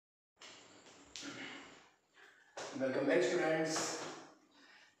Welcome back, students.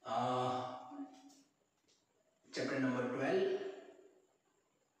 Chapter number 12,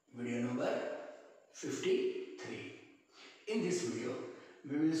 video number 53. In this video,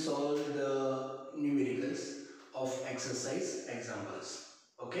 we will solve the numericals of exercise examples.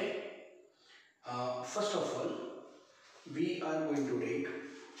 Okay. First of all, we are going to take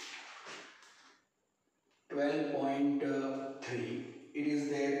 12.3. It is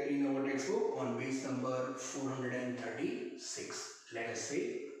there in our textbook on page number 436. Let us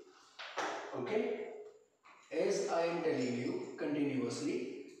see. Okay. As I am telling you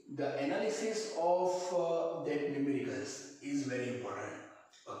continuously, the analysis of that numericals is very important.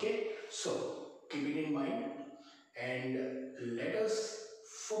 Okay. So keep it in mind and let us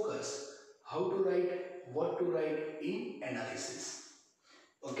focus how to write, what to write in analysis.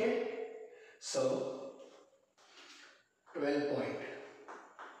 Okay. So 12.3.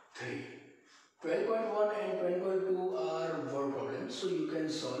 12.1 and 12.2 are word problems, so you can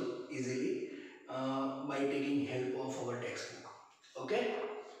solve easily by taking help of our textbook. Okay.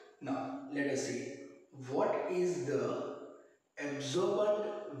 Now let us see what is the absorbent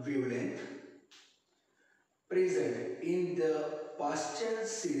wavelength present in the Paschen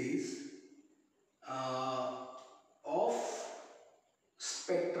series of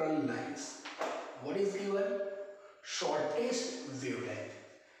spectral lines. What is given? Shortest wavelength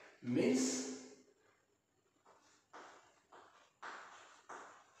means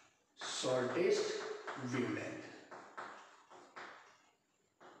shortest wavelength.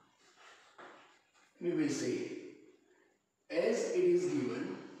 We will say as it is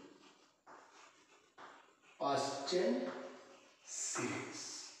given Paschen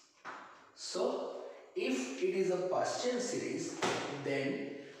series. So if it is a Paschen series,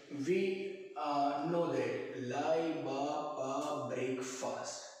 then we know that lie, ba, pa, break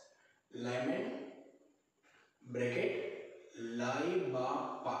fast. Lyman, bracket, lie,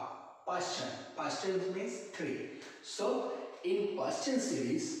 ba, pa. Paschen. Paschen means 3. So in Paschen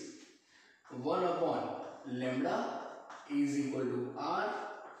series, 1 upon lambda is equal to r,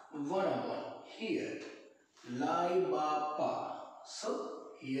 1 upon here lie, ba, pa. So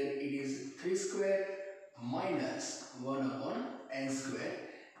here it is 3 square minus 1 upon n square,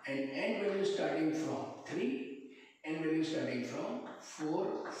 and n value starting from 3, n value starting from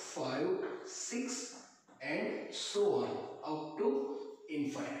 4, 5, 6 and so on up to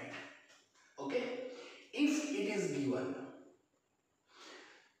infinite. Okay. If it is given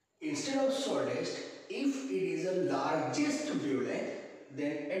instead of shortest, if it is a largest wavelength,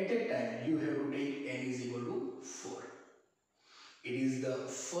 then at that time you have to take n is equal to 4. It is the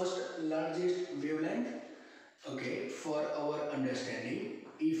first largest wavelength. Okay, for our understanding,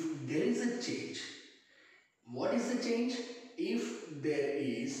 if there is a change, what is the change? If there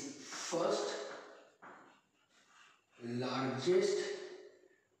is first largest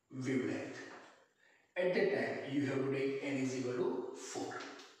wavelength, at that time you have to take n is equal to 4.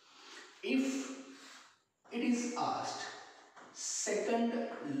 If it is asked second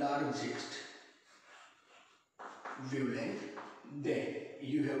largest wavelength, then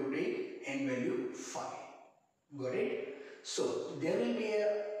you have to take n value 5. Got it? So there will be a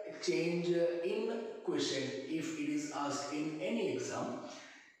change in question if it is asked in any exam.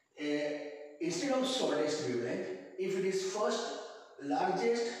 Instead of shortest wavelength, if it is first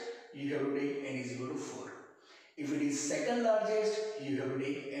largest, you have to take n is equal to 4. If it is second largest, you have to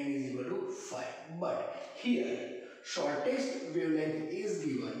take n is equal to 5. But here shortest wavelength is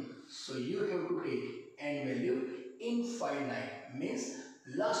given, so you have to take n value infinite, means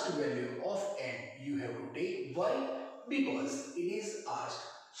last value of n you have to take. Why? Because it is asked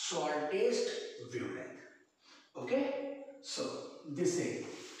shortest wavelength. Okay. So this thing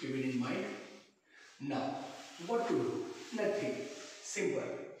keep it in mind. Now what to do? Nothing. Simple.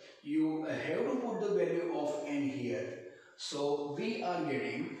 You have to put the value of n here. So we are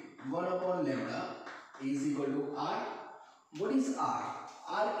getting 1 upon lambda is equal to r. What is r?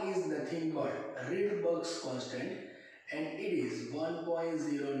 R is nothing but Rydberg's constant, and it is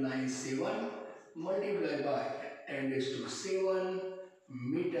 1.097 multiplied by 10 raised to 7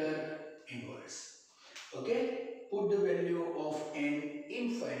 meter inverse. Okay, put the value of n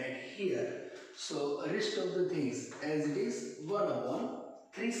infinite here. So rest of the things as it is 1 upon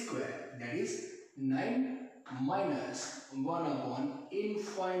 3 square, that is 9 minus 1 upon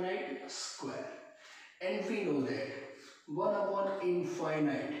infinite square. And we know that 1 upon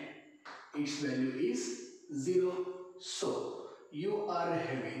infinite, its value is 0. So you are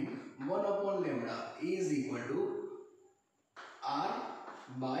having 1 upon lambda is equal to r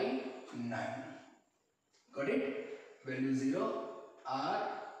by 9. Got it? Value 0, r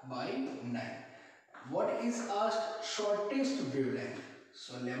by 9. What is asked? Shortest wavelength.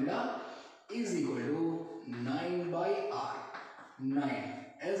 So lambda is equal to 9 by r. 9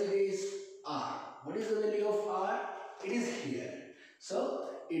 as it is r. What is the value of r? It is here. So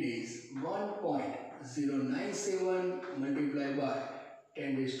it is 1.097 multiplied by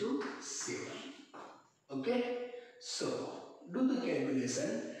 10 raised to 7. Okay. So do the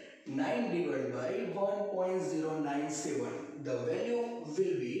calculation. 9 divided by 1.097. The value will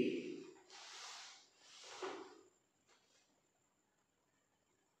be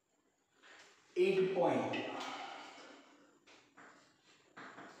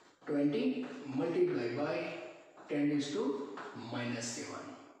 8.20 multiplied by 10 raised to minus 7.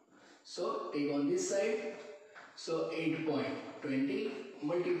 So take on this side. So 8.20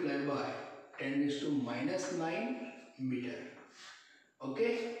 multiplied by 10 raised to minus 9 meter.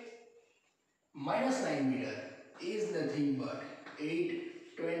 Okay. Minus 9 meter is nothing but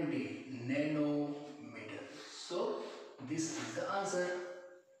 820 nanometer. So this is the answer.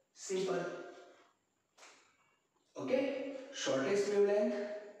 Simple. Okay. Shortest wavelength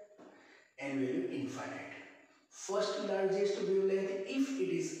and value infinite. First largest wavelength, if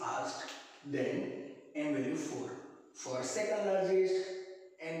it is asked, then n value 4. For second largest,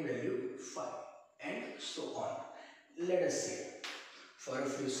 n value 5, and so on. Let us see for a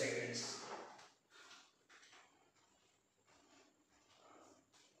few seconds.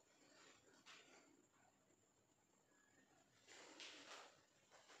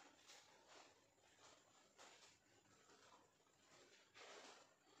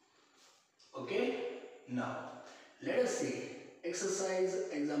 Okay, now let us see exercise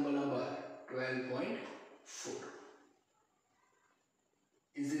example number 12.4.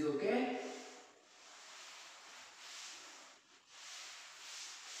 Is this okay?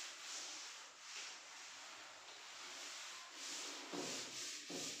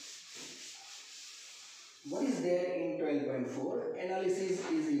 What is there in 12.4? Analysis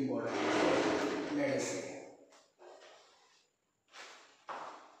is important. Let us see.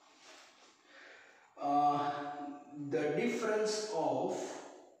 The difference of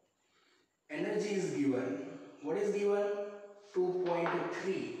energy is given. What is given?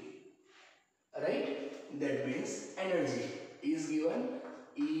 2.3. Right? That means energy is given.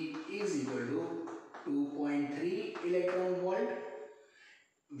 E is equal to 2.3 electron volt.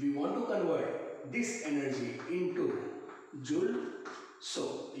 We want to convert this energy into joule.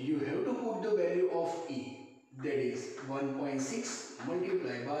 So you have to put the value of E. That is 1.6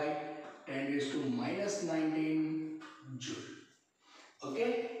 multiplied by 10 raised to minus 19 joule.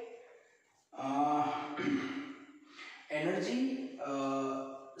 Okay. Energy,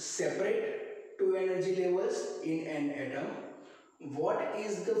 separate two energy levels in an atom. What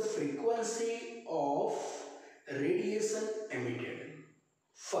is the frequency of radiation emitted?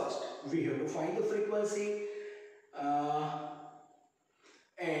 First, we have to find the frequency,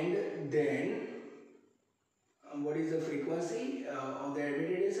 and then what is the frequency of the emitted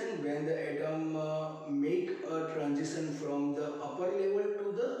radiation when the atom make a transition from the upper level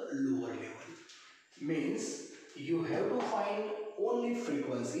to the lower level. Means you have to find only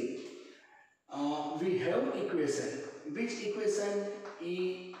frequency. We have equation. Which equation?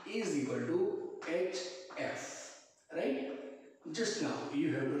 E is equal to HF. Right? Just now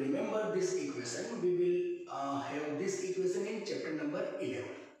you have to remember this equation. We will have this equation in chapter number 11.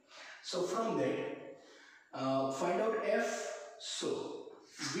 So from that, find out F. So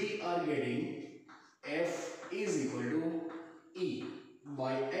we are getting F is equal to E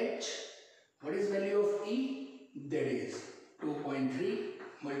by H. What is value of E? That is 2.3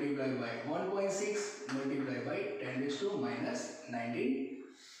 multiplied by 1.6 multiplied by 10 raised to minus 19.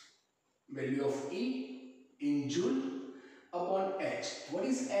 Value of E in joule upon H. What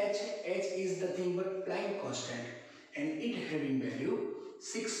is H? H is nothing but Planck constant, and it having value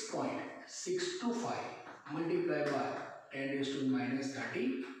 6.625 multiplied by 10 raised to minus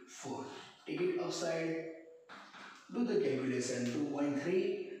 34. Take it outside. Do the calculation.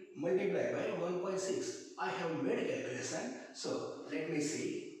 2.3 multiplied by 1.6. I have made a calculation. So let me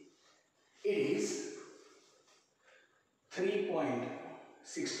see. It is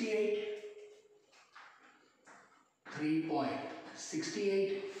 3.68.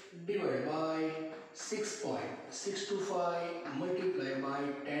 3.68 divided by 6.625 multiplied by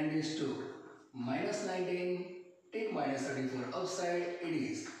 10 raised to minus 19. Take minus 34 outside. It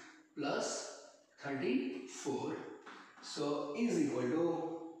is plus 34. So is equal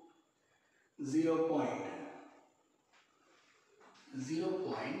to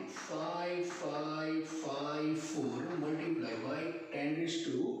 0.5554 multiplied by 10 raised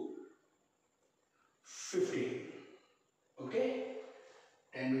to 15. Okay,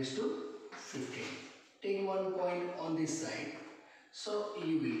 10 raised to 15. take 1 point on this side. So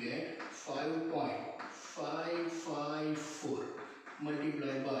you will get 5.554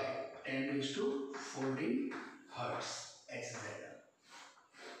 multiplied by 10 raised to 14 hertz etc.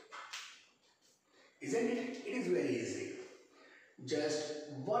 Isn't it? It is very easy. Just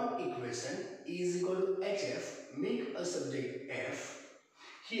one equation is equal to HF, make a subject F.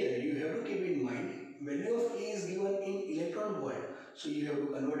 Here you have to keep in mind value of E is given in electron volt, so you have to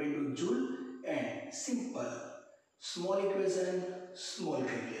convert into joule and simple small equation, small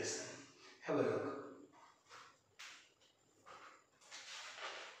calculation. Have a look.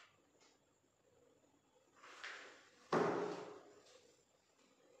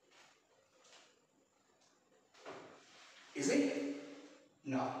 Is it?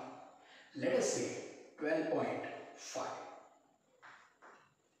 Now let us see 12.5.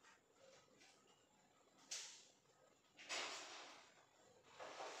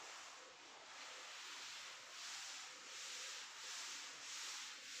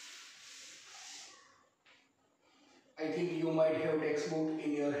 I think you might have textbook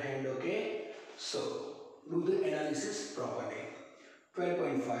in your hand, okay? So, do the analysis properly.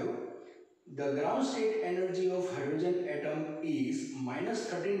 12.5. The ground state energy of hydrogen atom is minus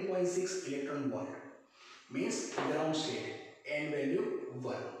 13.6 electron volt. Means ground state, n value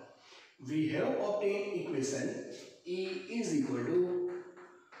 1. We have obtained equation E is equal to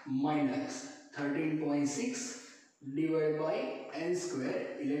minus 13.6 divided by n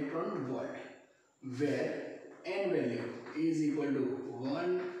square electron volt, where n value is equal to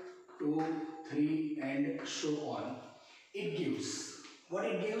 1, 2, 3 and so on. It gives, what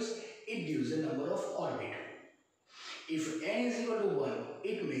it gives? It gives a number of orbit. If n is equal to 1,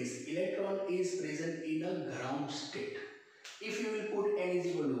 it means electron is present in a ground state. If you will put n is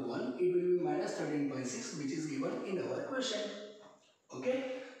equal to 1, it will be minus 13.6, which is given in our question.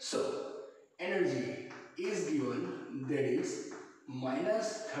 Okay, so energy is given, that is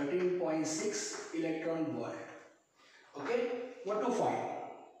minus 13.6 electron volt. Okay, what to find?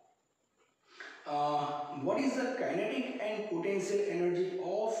 What is the kinetic and potential energy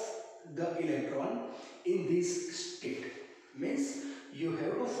of the electron in this state? Means you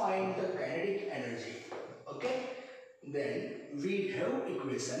have to find the kinetic energy. Okay, then we have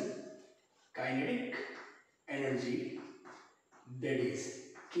equation kinetic energy, that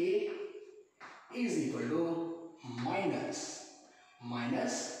is K is equal to minus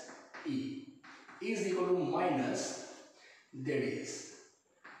E is equal to minus, that is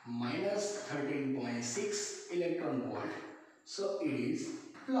minus 13.6 electron volt, so it is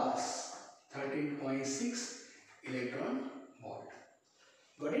plus 13.6 electron volt.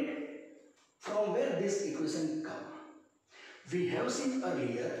 Got it? From where this equation come? We have seen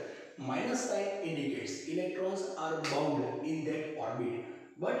earlier minus sign indicates electrons are bound in that orbit,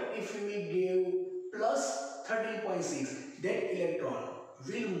 but if we will give plus 13.6, that electron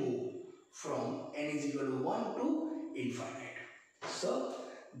will move from n is equal to 1 to infinite. So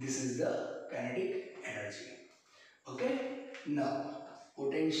this is the kinetic energy. Okay, now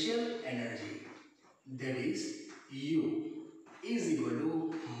potential energy, that is U is equal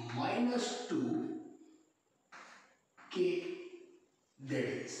to minus 2 K, that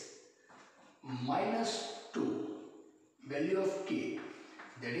is minus 2 value of K,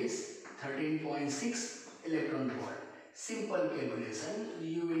 that is 13.6 electron volt. Simple calculation,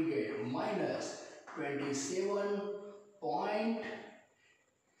 you will get minus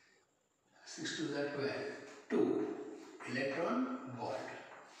 27.6 to the 12 2 electron volt.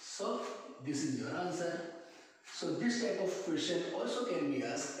 So this is your answer. So this type of question also can be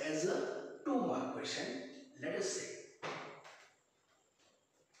asked as a 2-mark question. Let us see.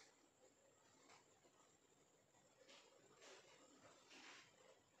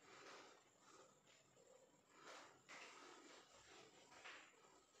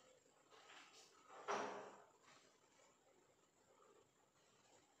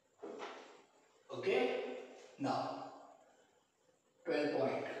 Okay, now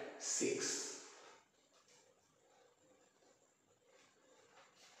 12.6.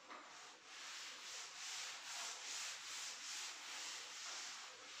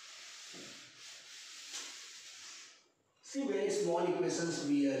 See, very small equations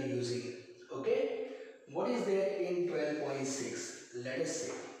we are using. Okay, what is there in 12.6? Let us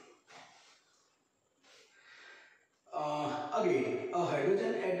see. Again, a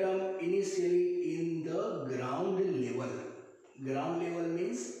hydrogen atom initially in the ground level. Ground level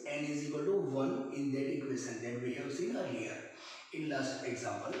means n is equal to 1 in that equation that we have seen earlier in last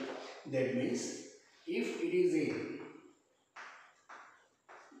example. That means if it is in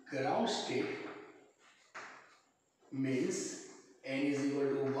ground state, means n is equal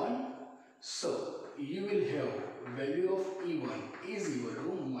to 1. So you will have value of E1 is equal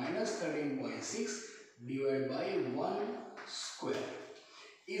to minus 13.6 divided by 1 square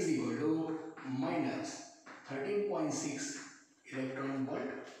is equal to minus 13.6 electron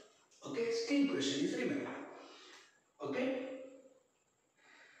volt. Okay, still question is remember. Okay,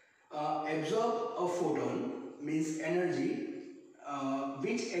 absorb a photon means energy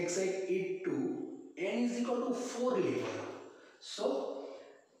which excite it to n is equal to 4 level. So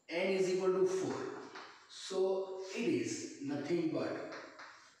n is equal to 4. So it is nothing but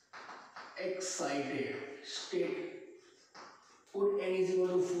excited state. Put n is equal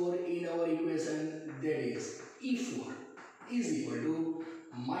to 4 in our equation, that is E4 is equal to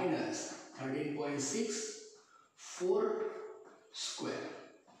minus 13.6 4 square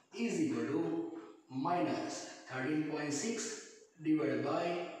is equal to minus 13.6 divided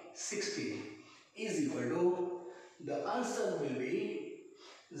by 16 is equal to, the answer will be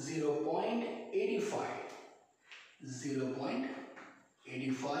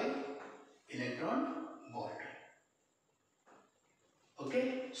 0.85 electron volt.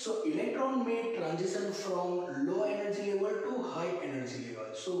 Okay, so electron may transition from low energy level to high energy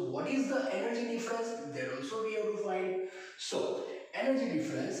level. So what is the energy difference? That also we have to find. So energy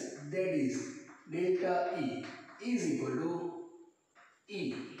difference, that is delta E is equal to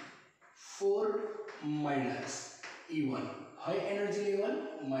E4 minus E1. High energy level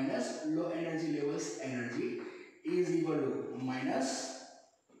minus low energy levels energy is equal to minus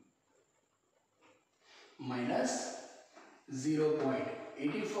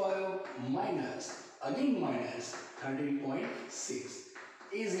 0.85 minus again minus 13.6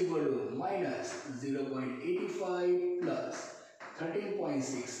 is equal to minus 0.85 plus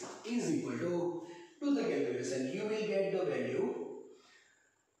 13.6 is equal to, do the calculation, you will get the value,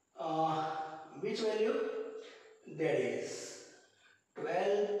 which value? That is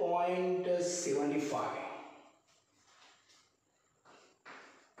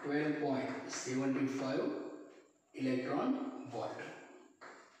 12.75 electron volt.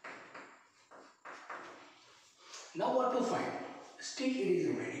 Now what to find? Still it is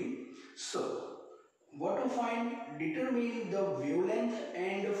remaining. So what to find? Determine the wavelength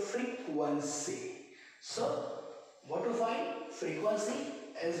and frequency. So what to find? Frequency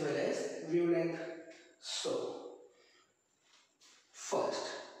as well as wavelength. So first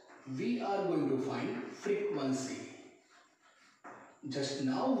we are going to find frequency. Just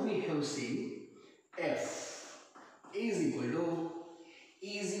now we have seen F is equal to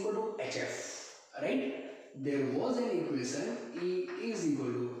HF, right? There was an equation E is equal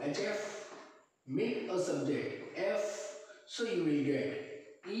to HF. Make a subject F, so you will get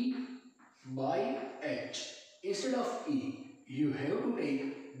E by H. Instead of E, you have to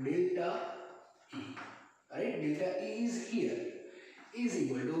take delta E, right? Delta E is here, is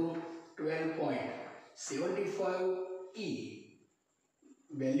equal to 12.75 E.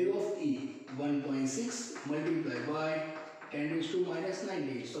 Value of E 1.6 multiplied by 10 raised to minus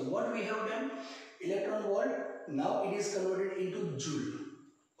 90. So what we have done? Electron volt, now it is converted into joule.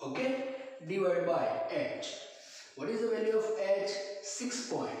 Okay, divided by H. What is the value of H?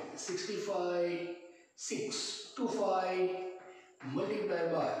 6.65625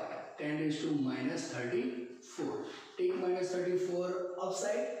 multiplied by 10 raised to minus 34. Take minus 34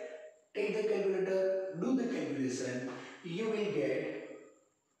 outside. Take the calculator. Do the calculation. You will get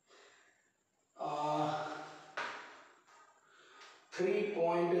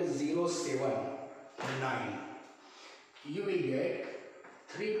 3.079. You will get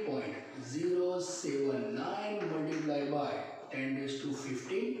 3.079 multiplied by 10 raised to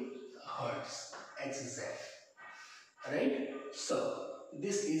 15 hertz XZ. Right? So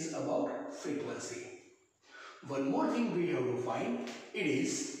this is about frequency. One more thing we have to find, it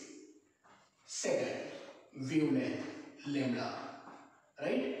is second wavelength, lambda.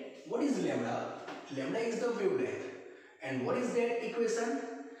 Right? What is lambda? Lambda is the wavelength. And what is that equation?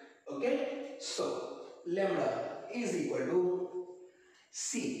 Okay, so lambda is equal to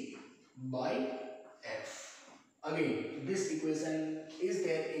C by F. Again, this equation is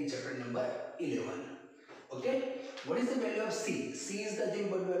there in chapter number 11. Okay, what is the value of C? C is nothing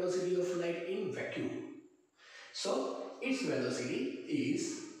but velocity of light in vacuum. So its velocity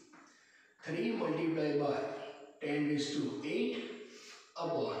is 3 multiplied by 10 raised to 8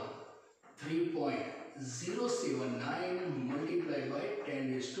 upon 3.079 multiplied by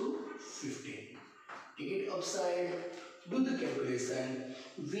 10 raised to 15. Take it upside, do the calculation.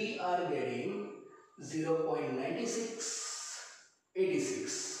 We are getting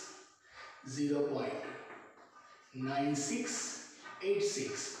 0.9686,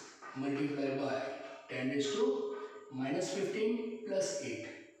 0.9686 multiplied by 10 raised to minus 15 plus 8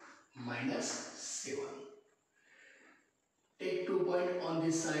 minus 7. Take 2 points on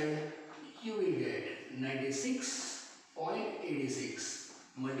this side, you will get 96.86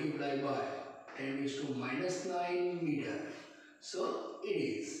 multiplied by 10 raised to minus 9 meter. So it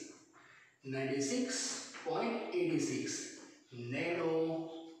is 96.86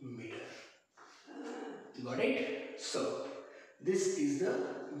 nanometer. Got it? So this is the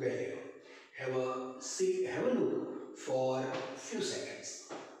value. Have a look for few seconds.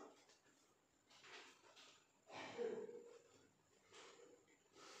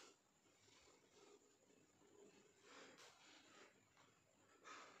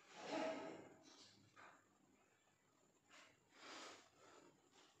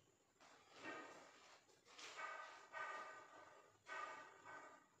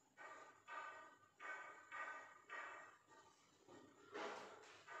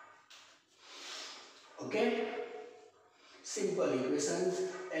 Okay, simple equations.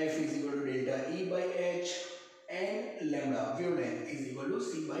 F is equal to delta E by H and lambda wavelength is equal to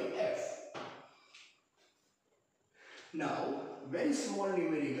C by F. Now, very small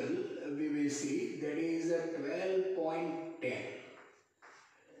numerical we will see, that is 12.10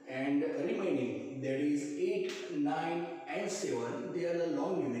 and remaining, that is 8, 9 and 7. They are the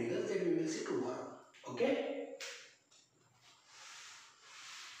long numericals that we will see tomorrow. Okay.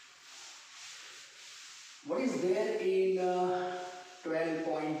 What is there in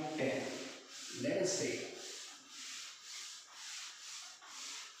 12.10? Let us see.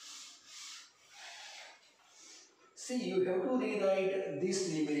 See, you have to rewrite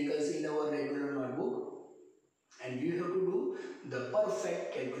these numericals in our regular notebook and you have to do the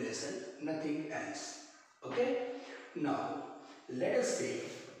perfect calculation, nothing else. Okay? Now, let us see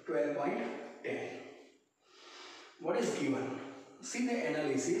 12.10. What is given? See the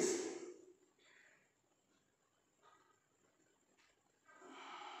analysis.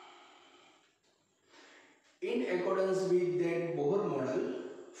 In accordance with that Bohr model,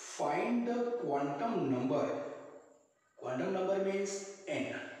 find the quantum number. Quantum number means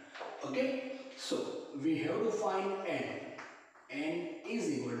n. Okay, so we have to find n. N is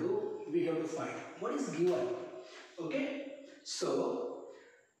equal to, we have to find what is given. Okay, so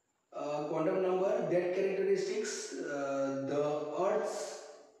quantum number, that characteristics, the Earth's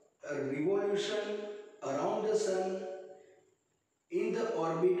revolution around the sun in the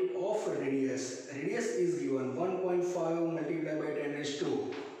orbit of radius. Radius is given 1.5 multiplied by 10 raised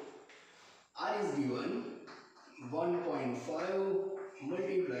to. R is given 1.5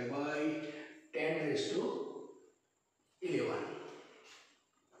 multiplied by 10 raised to 11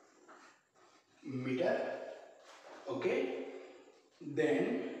 meter. Okay.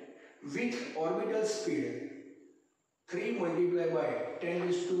 Then with orbital speed 3 multiplied by 10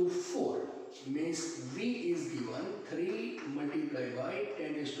 raised to 4 means V is given 3 multiplied by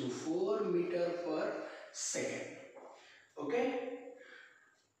 10 raised to 4 meter per second. Okay.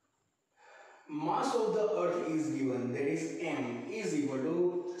 Mass of the earth is given, that is m is equal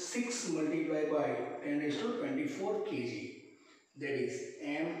to 6 multiplied by 10 raised to 24 kg. That is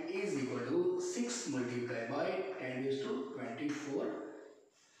m is equal to 6 multiplied by 10 raised to 24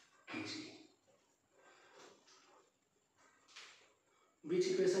 kg. Which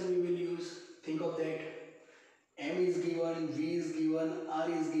equation we will use? Think of that. M is given, V is given, R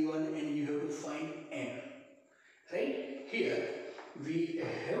is given, and you have to find n. Right? Here we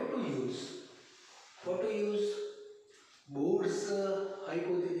have to use, what to use? Bohr's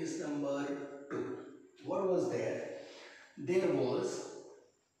hypothesis number 2. What was there? There was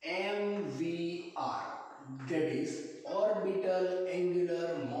MVR, that is orbital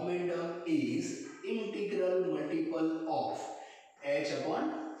angular momentum is integral multiple of h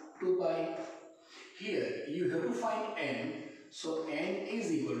upon 2 pi. Here you have to find n, so n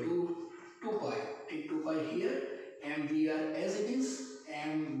is equal to 2 pi. Take 2 pi here, MVR as it is,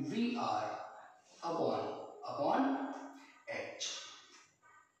 MVR upon h.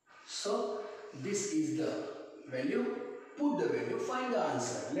 So this is the value. Put the value, find the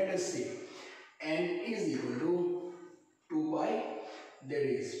answer. Let us see. N is equal to 2 pi, that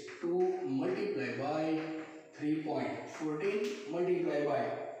is 2 multiplied by 3.14 multiplied by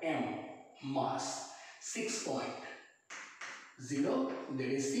m mass 6.0, that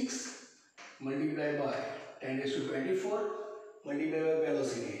is 6 multiplied by 10 raised to 24 multiplied by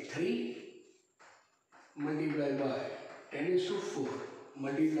velocity 3 multiplied by 10 raised to 4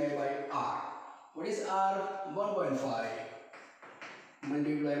 multiplied by r. What is r? 1.5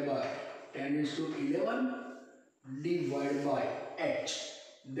 multiplied by 10 raised to 11 divided by h,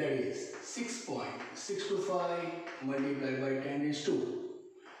 that is 6.625 multiplied by 10 raised to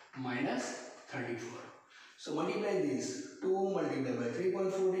minus 34. So multiply this, 2 multiplied by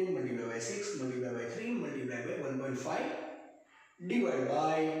 3.14 multiplied by 6 multiplied by divided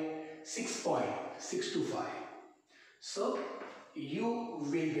by 6.625. So you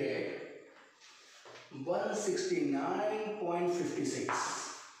will get 169.56.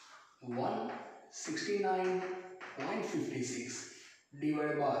 169.56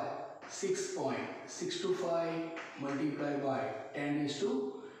 divided by 6.625 multiplied by 10 is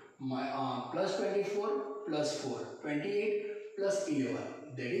to plus 24 plus 4, 28 plus 11,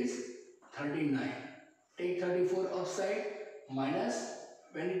 that is 39. Take 34 upside, minus,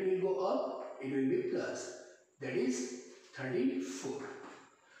 when it will go up, it will be plus, that is 34.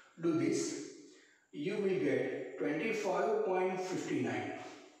 Do this, you will get 25.59.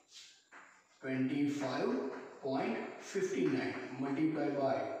 25.59 multiplied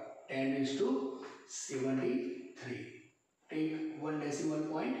by 10 is to 73. Take one decimal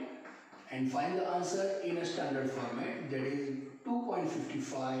point and find the answer in a standard format, that is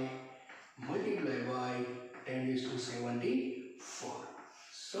 2.55 multiplied by 10 is to 74.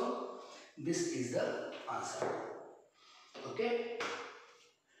 So this is the answer. Okay.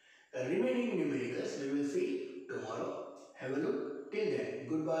 The remaining numericals we will see tomorrow. Have a look. Till then,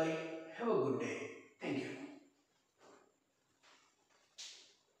 goodbye. Have a good day.